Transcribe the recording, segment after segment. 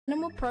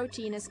Animal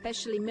protein,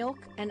 especially milk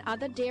and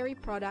other dairy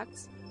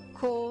products,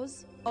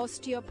 cause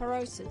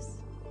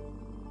osteoporosis.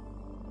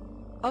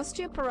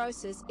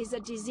 Osteoporosis is a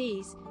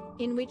disease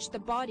in which the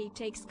body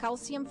takes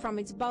calcium from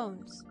its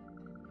bones.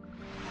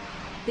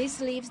 This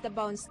leaves the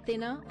bones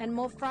thinner and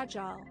more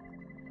fragile.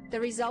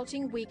 The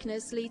resulting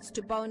weakness leads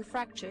to bone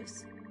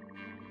fractures.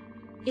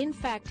 In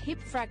fact, hip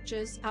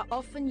fractures are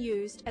often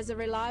used as a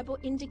reliable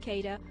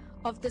indicator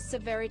of the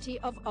severity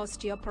of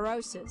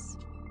osteoporosis.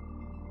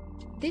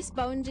 This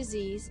bone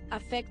disease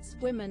affects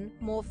women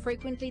more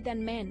frequently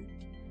than men,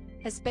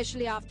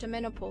 especially after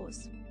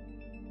menopause.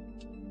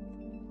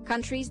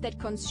 Countries that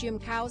consume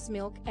cow's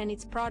milk and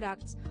its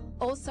products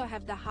also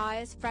have the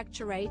highest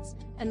fracture rates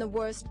and the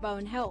worst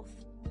bone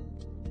health.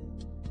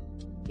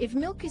 If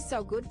milk is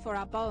so good for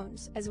our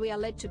bones, as we are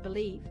led to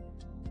believe,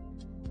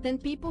 then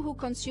people who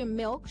consume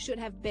milk should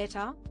have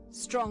better,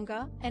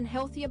 stronger, and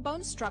healthier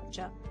bone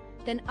structure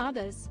than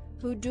others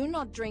who do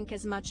not drink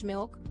as much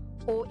milk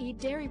or eat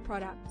dairy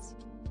products.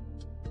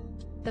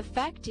 The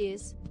fact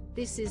is,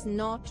 this is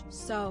not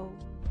so.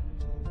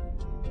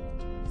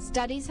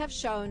 Studies have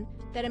shown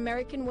that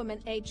American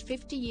women aged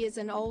 50 years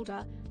and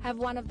older have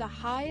one of the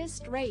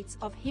highest rates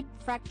of hip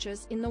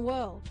fractures in the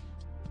world.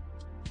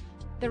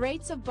 The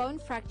rates of bone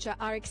fracture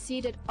are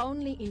exceeded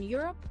only in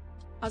Europe,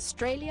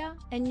 Australia,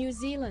 and New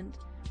Zealand,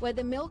 where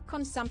the milk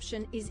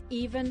consumption is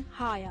even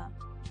higher.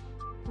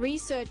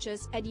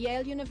 Researchers at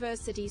Yale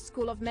University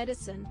School of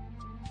Medicine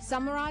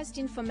summarized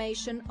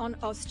information on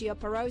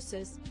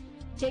osteoporosis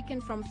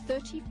taken from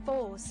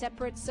 34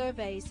 separate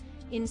surveys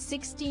in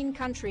 16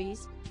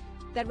 countries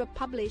that were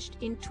published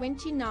in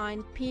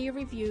 29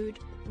 peer-reviewed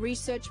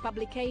research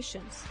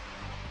publications.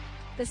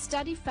 The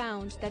study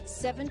found that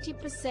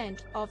 70%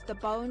 of the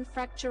bone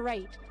fracture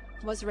rate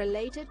was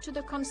related to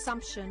the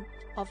consumption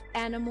of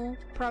animal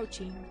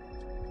protein.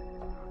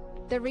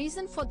 The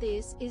reason for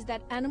this is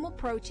that animal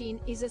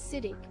protein is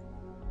acidic.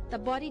 The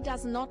body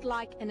does not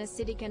like an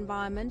acidic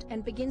environment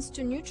and begins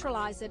to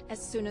neutralize it as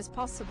soon as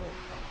possible.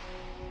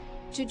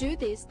 To do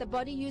this, the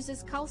body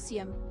uses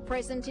calcium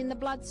present in the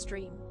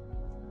bloodstream.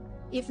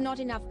 If not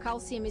enough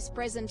calcium is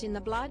present in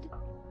the blood,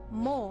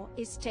 more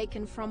is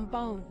taken from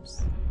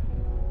bones.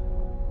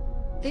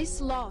 This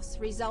loss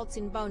results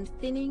in bone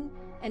thinning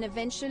and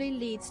eventually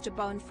leads to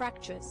bone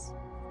fractures.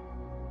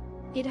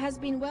 It has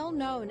been well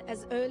known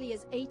as early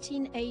as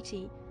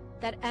 1880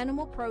 that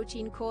animal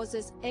protein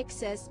causes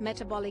excess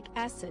metabolic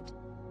acid.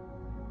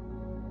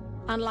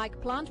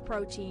 Unlike plant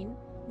protein,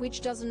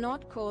 which does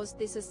not cause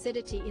this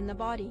acidity in the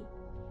body.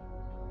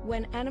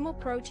 When animal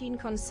protein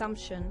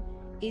consumption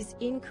is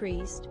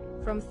increased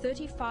from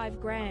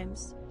 35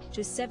 grams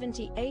to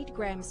 78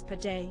 grams per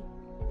day,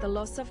 the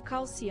loss of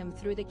calcium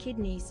through the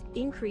kidneys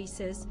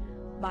increases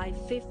by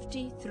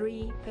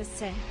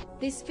 53%.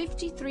 This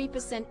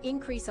 53%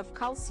 increase of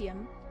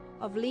calcium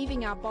of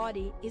leaving our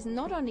body is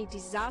not only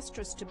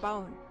disastrous to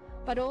bone,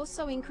 but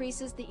also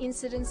increases the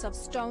incidence of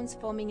stones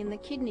forming in the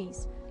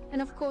kidneys, and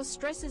of course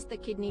stresses the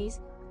kidneys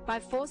by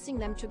forcing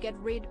them to get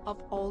rid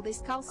of all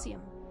this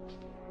calcium.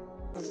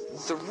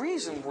 The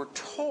reason we're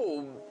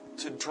told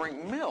to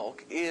drink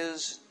milk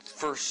is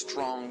for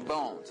strong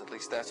bones. At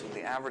least that's what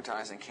the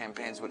advertising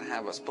campaigns would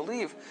have us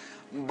believe.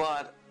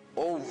 But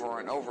over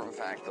and over, in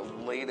fact, the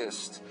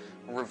latest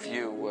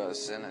review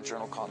was in a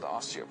journal called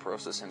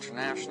Osteoporosis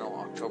International,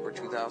 October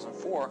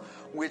 2004,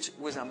 which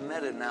was a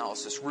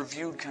meta-analysis,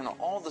 reviewed kind of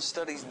all the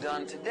studies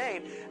done to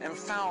date, and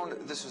found,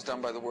 this was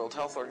done by the World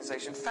Health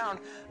Organization, found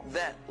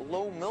that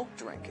low milk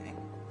drinking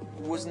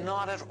was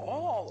not at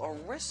all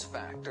a risk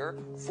factor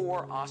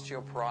for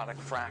osteoporotic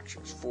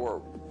fractures, for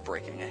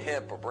breaking a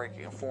hip or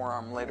breaking a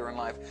forearm later in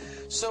life.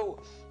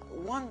 So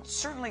one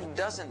certainly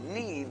doesn't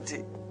need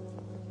to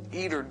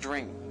eat or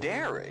drink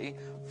dairy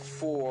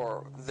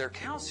for their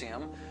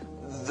calcium.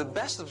 The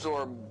best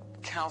absorbed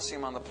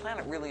calcium on the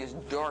planet really is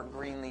dark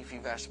green leafy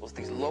vegetables,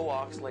 these low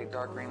oxalate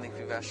dark green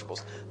leafy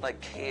vegetables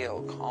like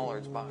kale,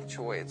 collards, bok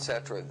choy,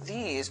 etc.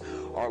 These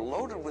are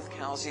loaded with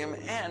calcium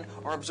and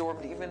are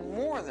absorbed even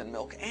more than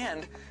milk,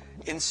 and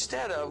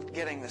instead of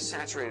getting the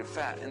saturated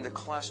fat and the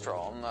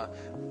cholesterol and the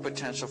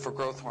potential for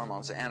growth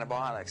hormones,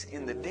 antibiotics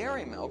in the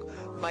dairy milk,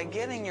 by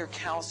getting your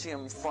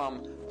calcium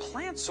from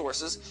plant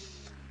sources,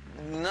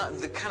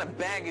 the kind of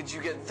baggage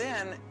you get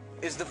then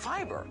is the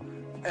fiber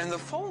and the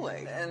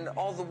folate and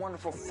all the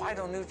wonderful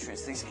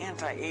phytonutrients, these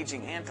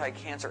anti-aging,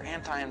 anti-cancer,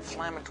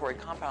 anti-inflammatory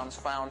compounds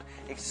found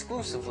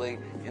exclusively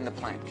in the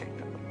plant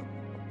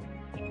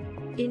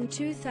kingdom. In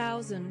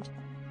 2000,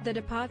 the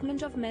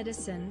Department of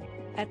Medicine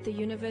at the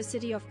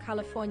University of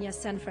California,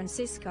 San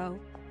Francisco,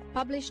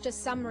 published a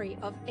summary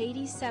of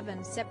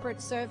 87 separate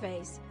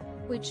surveys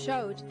which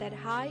showed that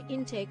high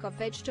intake of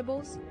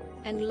vegetables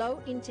and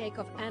low intake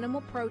of animal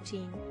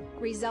protein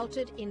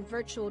resulted in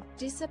virtual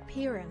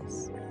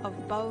disappearance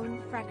of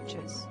bone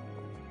fractures.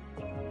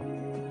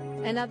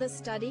 Another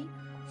study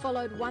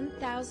followed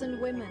 1,000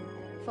 women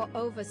for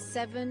over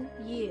 7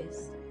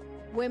 years.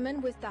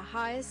 Women with the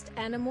highest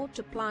animal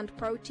to plant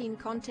protein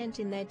content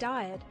in their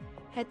diet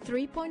had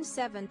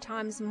 3.7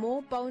 times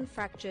more bone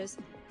fractures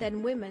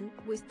than women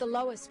with the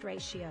lowest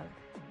ratio.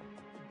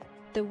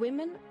 The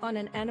women on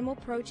an animal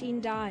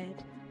protein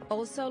diet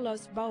also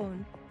lost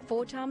bone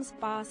 4 times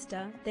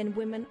faster than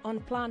women on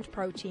plant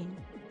protein.